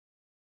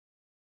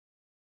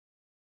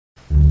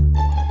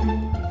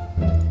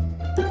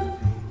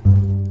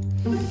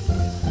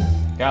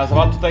Okay, I was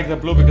about to take the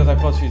blue because I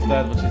thought she's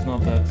dead, but she's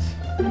not dead.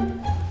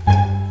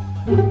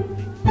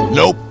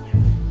 Nope.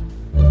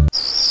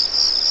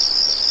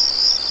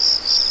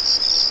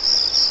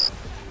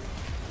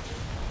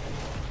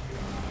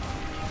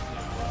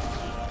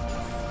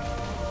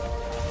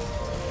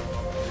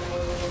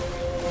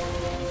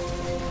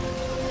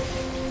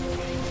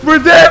 We're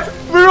dead!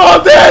 We're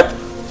all dead!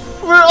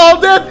 We're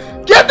all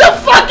dead! Get the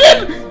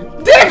fucking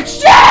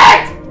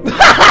dipshit!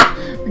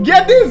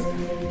 Get this!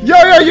 Yo,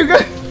 you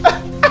guys!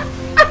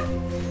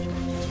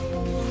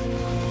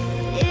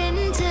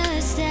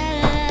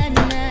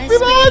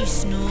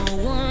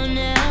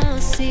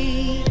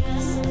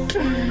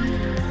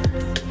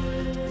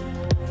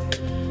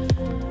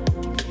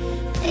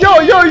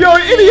 Yo,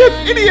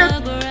 idiot!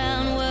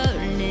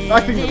 I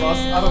think we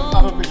lost. I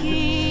don't think we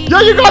did. Yo,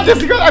 you got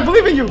this! I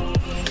believe in you!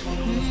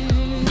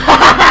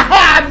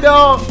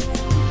 No!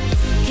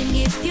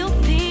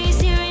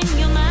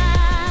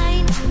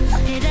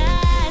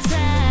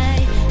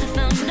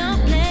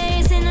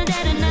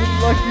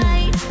 What?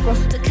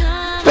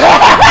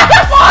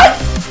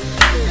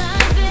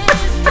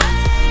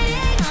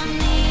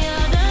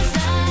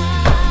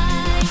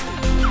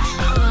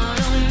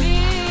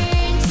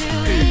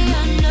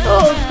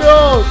 Oh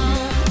no!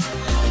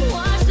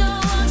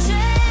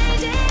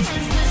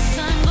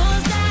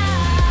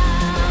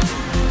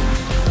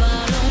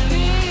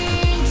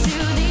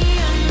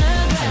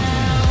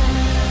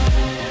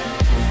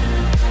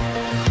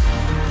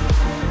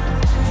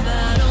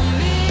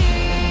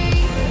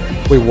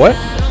 Wait, what?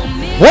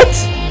 What?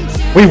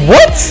 Wait,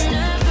 what?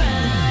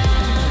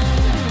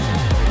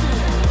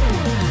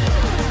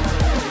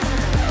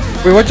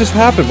 Wait, what just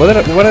happened? What did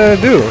I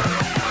do?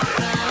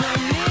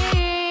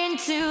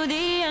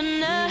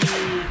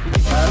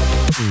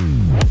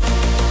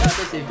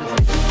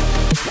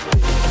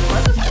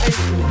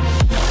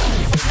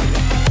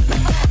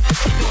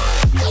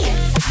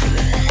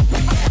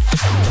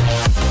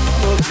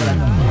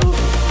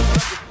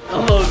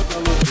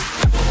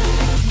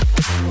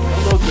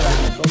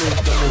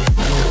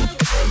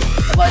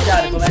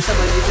 Rapaziada, começa a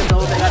banir, senão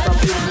eu vou pegar top 1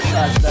 do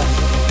estado, tá?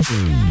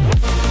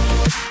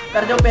 O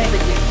cara deu bem aqui.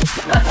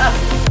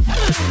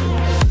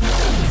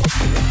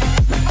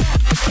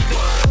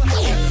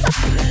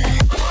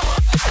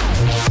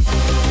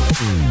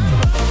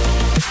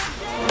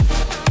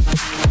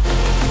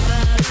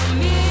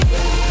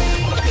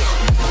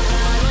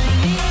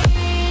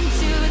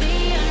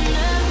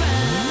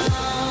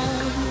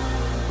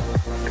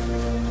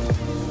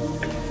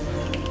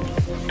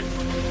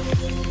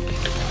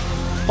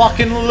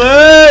 Fucking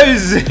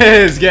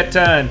losers get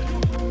turned.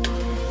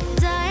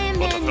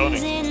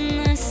 Diamonds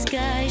in the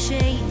sky,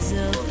 shades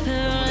of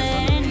pearl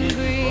and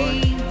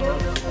green.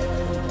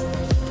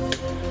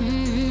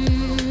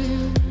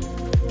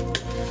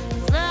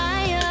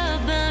 Fire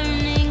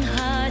burning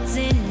hearts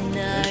in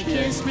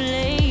darkest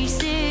places.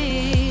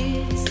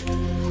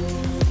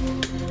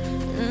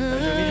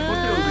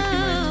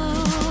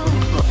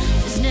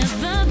 There's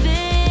never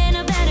been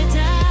a better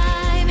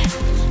time to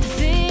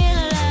feel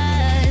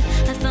alive.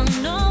 I found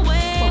no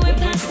way we're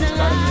past the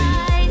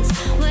lines.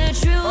 We're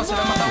true. Nossa,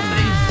 vai matar um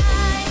 3.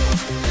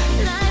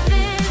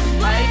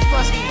 Aí, tipo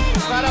assim, o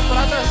cara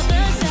prata assim,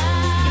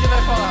 o que ele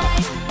vai falar?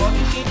 Bota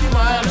em quem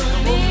mais, eu vou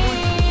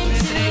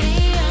muito, 3.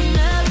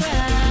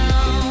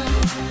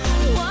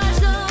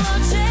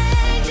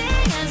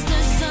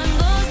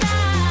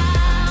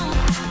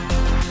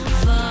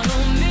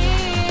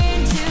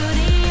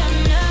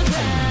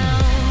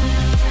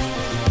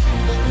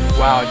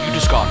 Wow, you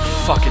just got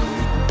fucking.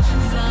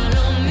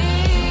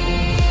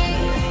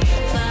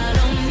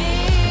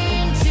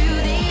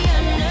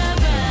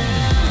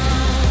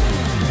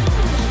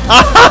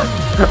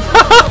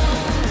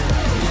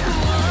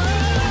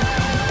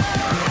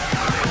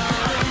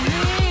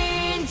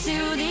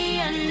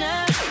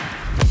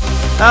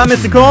 Ah,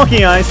 Mr.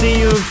 Corky, I see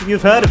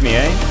you've heard of me,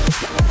 eh?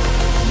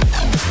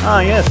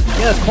 Ah, yes,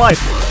 quite.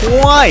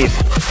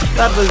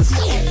 That was.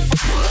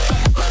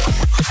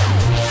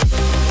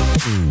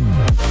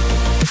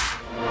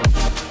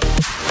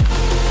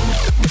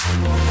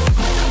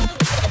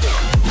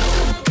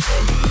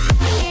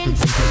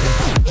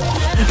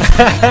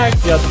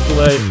 Got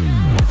played.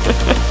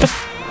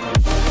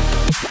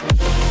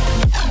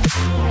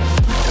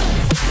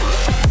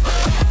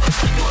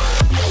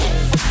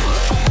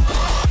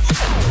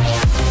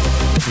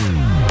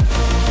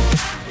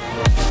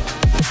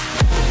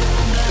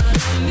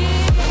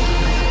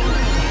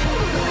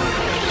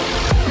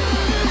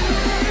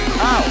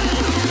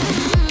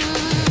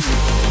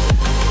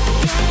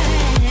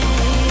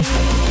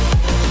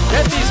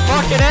 Get these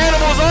fucking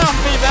animals off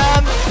me,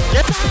 man!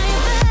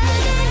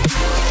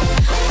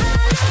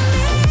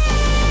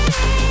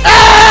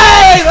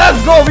 Hey,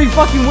 let's go! We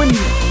fucking win.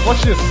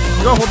 Watch this.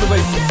 We gotta hold the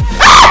base.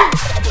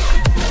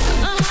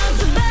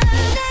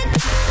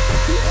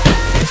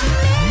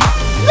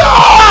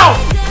 No!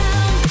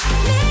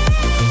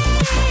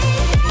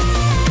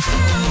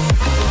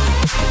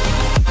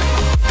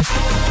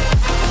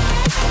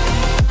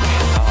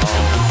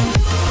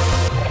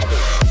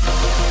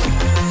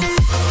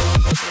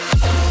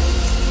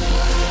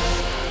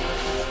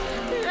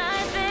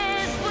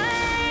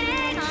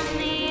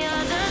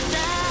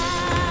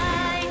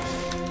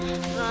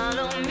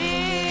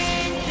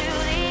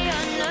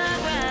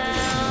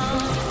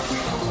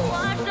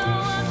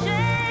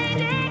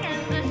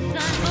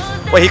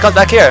 Wait, he comes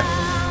back here.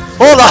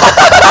 Hold on.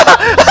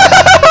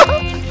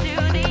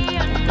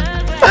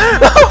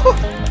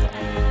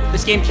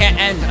 This game can't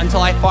end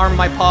until I farm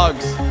my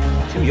pogs.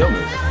 2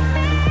 Yomas.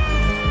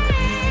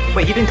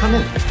 Wait, he didn't come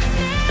in.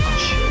 Oh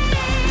shit.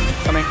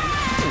 Coming.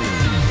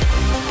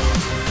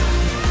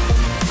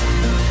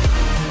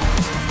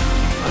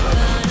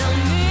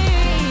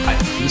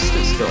 He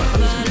stood still. I thought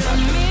he was gonna be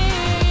faster.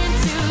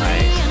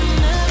 Nice.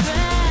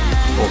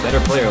 Oh, better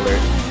player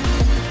alert.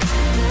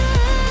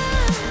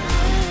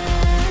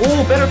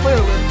 Oh, better player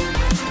alert.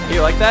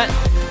 You like that?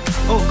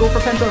 Oh, go for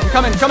Penta.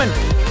 Coming, coming.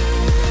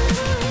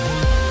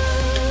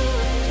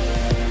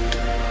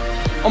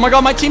 Oh my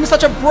god, my team is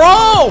such a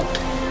bro!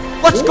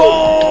 Let's go!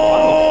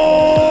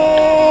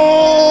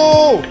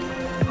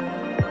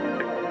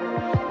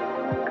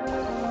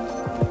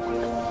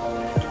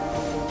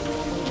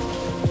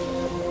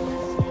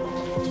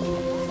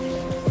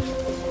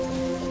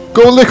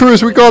 Go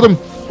Licorice, we got him!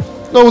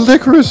 No,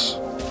 Licorice!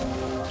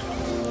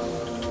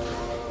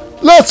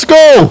 Let's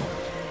go!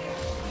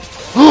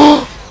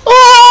 Ah!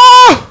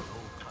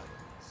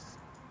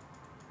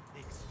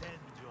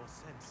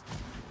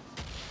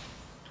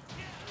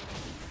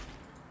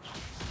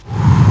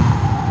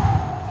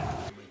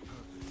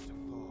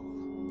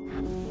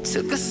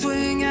 Took a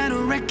swing at a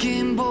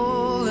wrecking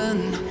ball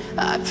and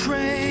I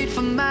prayed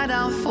for my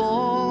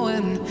downfall,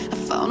 and I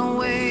found a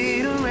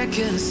way to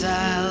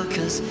reconcile,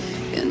 'cause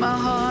in my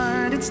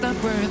heart it's not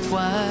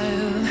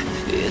worthwhile.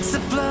 It's a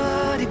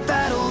bloody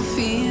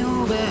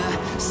battlefield where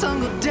some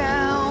go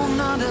down,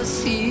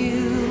 others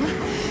heal.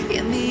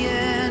 In the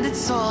end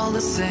it's all the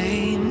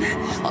same.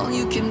 All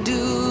you can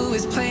do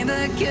is play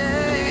the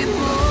game.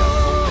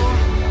 Oh,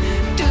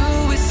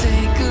 do we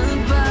say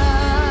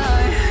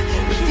goodbye?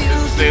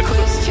 Refuse to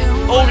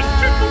question why.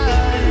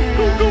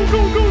 Go, go,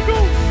 go, go, go.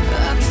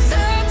 I'm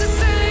sad to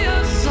say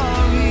I'm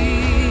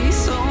sorry,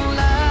 so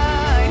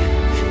lie.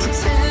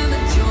 Pretend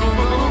that you're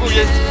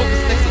okay.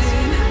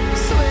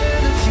 Swear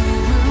that you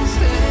will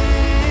stay.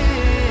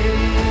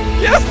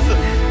 Yes!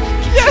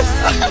 Yes!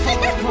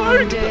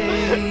 One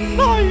day.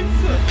 Nice!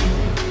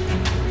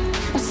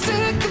 I'm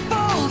sick of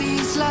all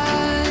these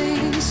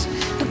lies.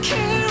 Don't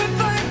care if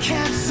I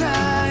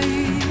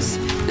capsize.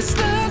 It's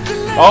nothing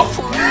left Oh.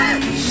 for me to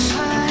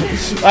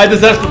hide. I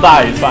deserve to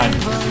die, it's fine.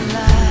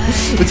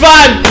 It's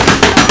fine!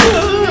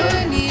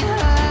 Many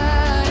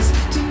highs,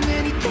 too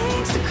many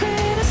things to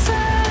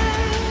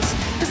criticize,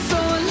 and so I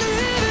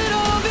leave it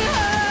all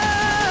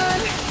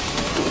behind.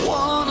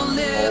 Wanna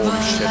live a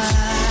life.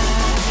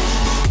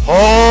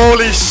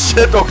 Holy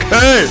shit,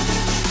 okay!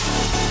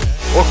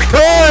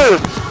 Okay!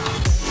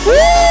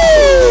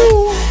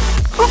 Woo!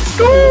 Let's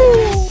go!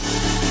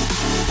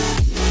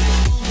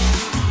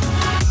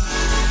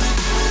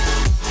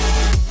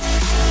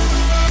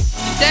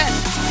 He's dead!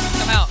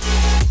 Come out.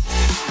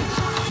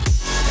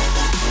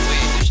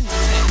 Wait, Lucian's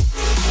insane.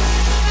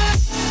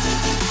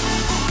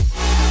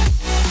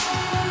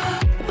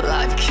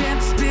 Life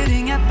kept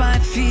spitting at my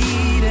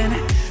feet and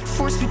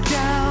forced me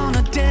down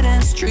a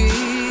dead-end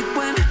street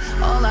when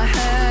all I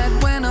had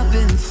went up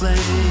in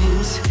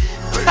flames.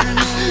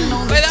 Burning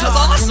on the Wait, that was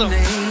dark awesome.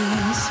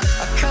 remains.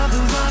 I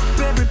cover up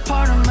every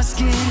part of my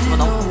skin,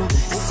 oh,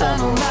 'cause I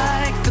don't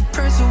like the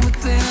person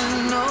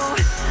within, oh.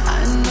 I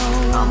know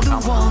I'm the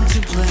one to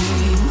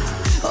blame.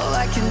 All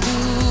I can do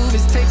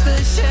is take the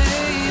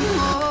shame,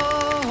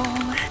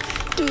 oh.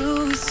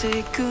 Do we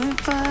say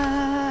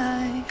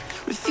goodbye?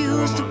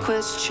 Refuse to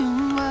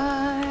question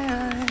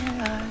why.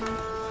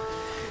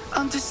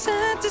 I'm too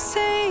sad to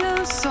say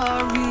I'm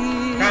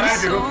sorry.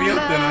 Caraca, eu vou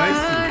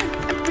lie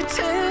and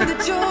pretend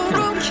that you're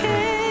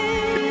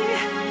okay.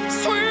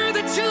 Swear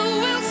that you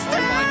will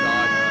stay. Oh my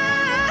god.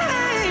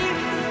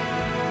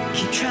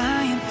 Keep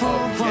trying for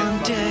one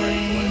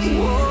day.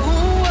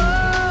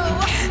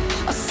 Whoa,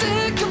 I'm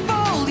sick of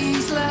all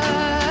these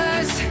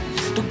lies.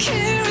 Don't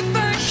care if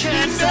I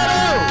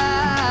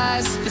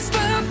capsize. There's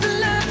nothing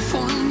left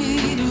for me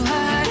to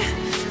hide.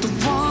 Don't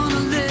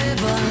wanna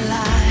live a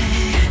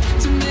lie.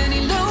 Too many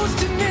lows,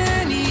 too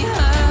many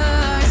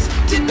highs.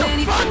 Too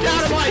many things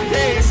out of to my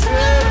face,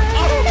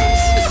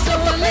 criticize. So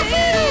I leave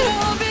it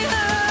all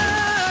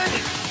behind.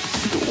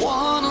 Don't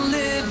wanna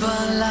live a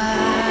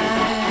lie.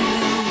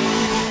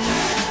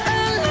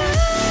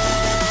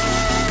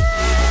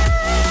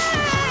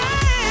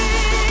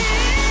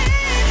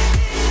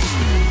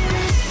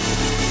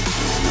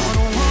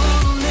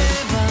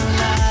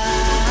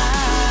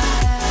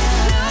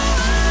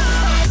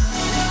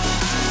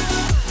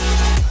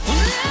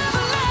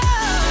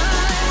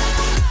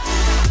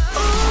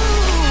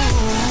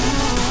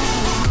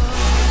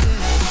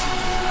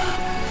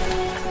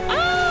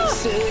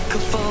 Sick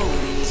of all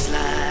these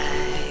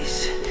lies.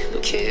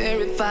 Don't care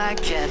if I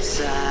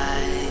capsize.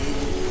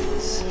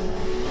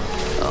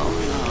 Oh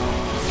no.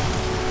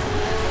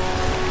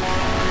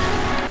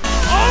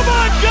 Oh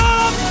my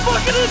god, I'm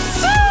fucking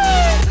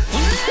insane!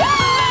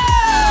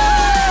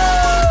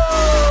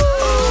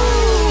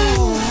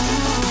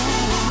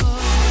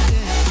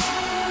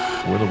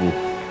 Winnable.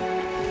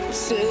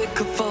 Sick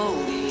of all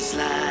these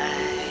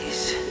lies.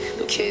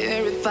 Don't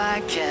care if I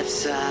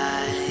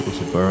capsize.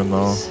 It's a burn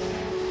now.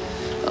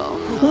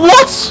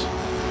 What?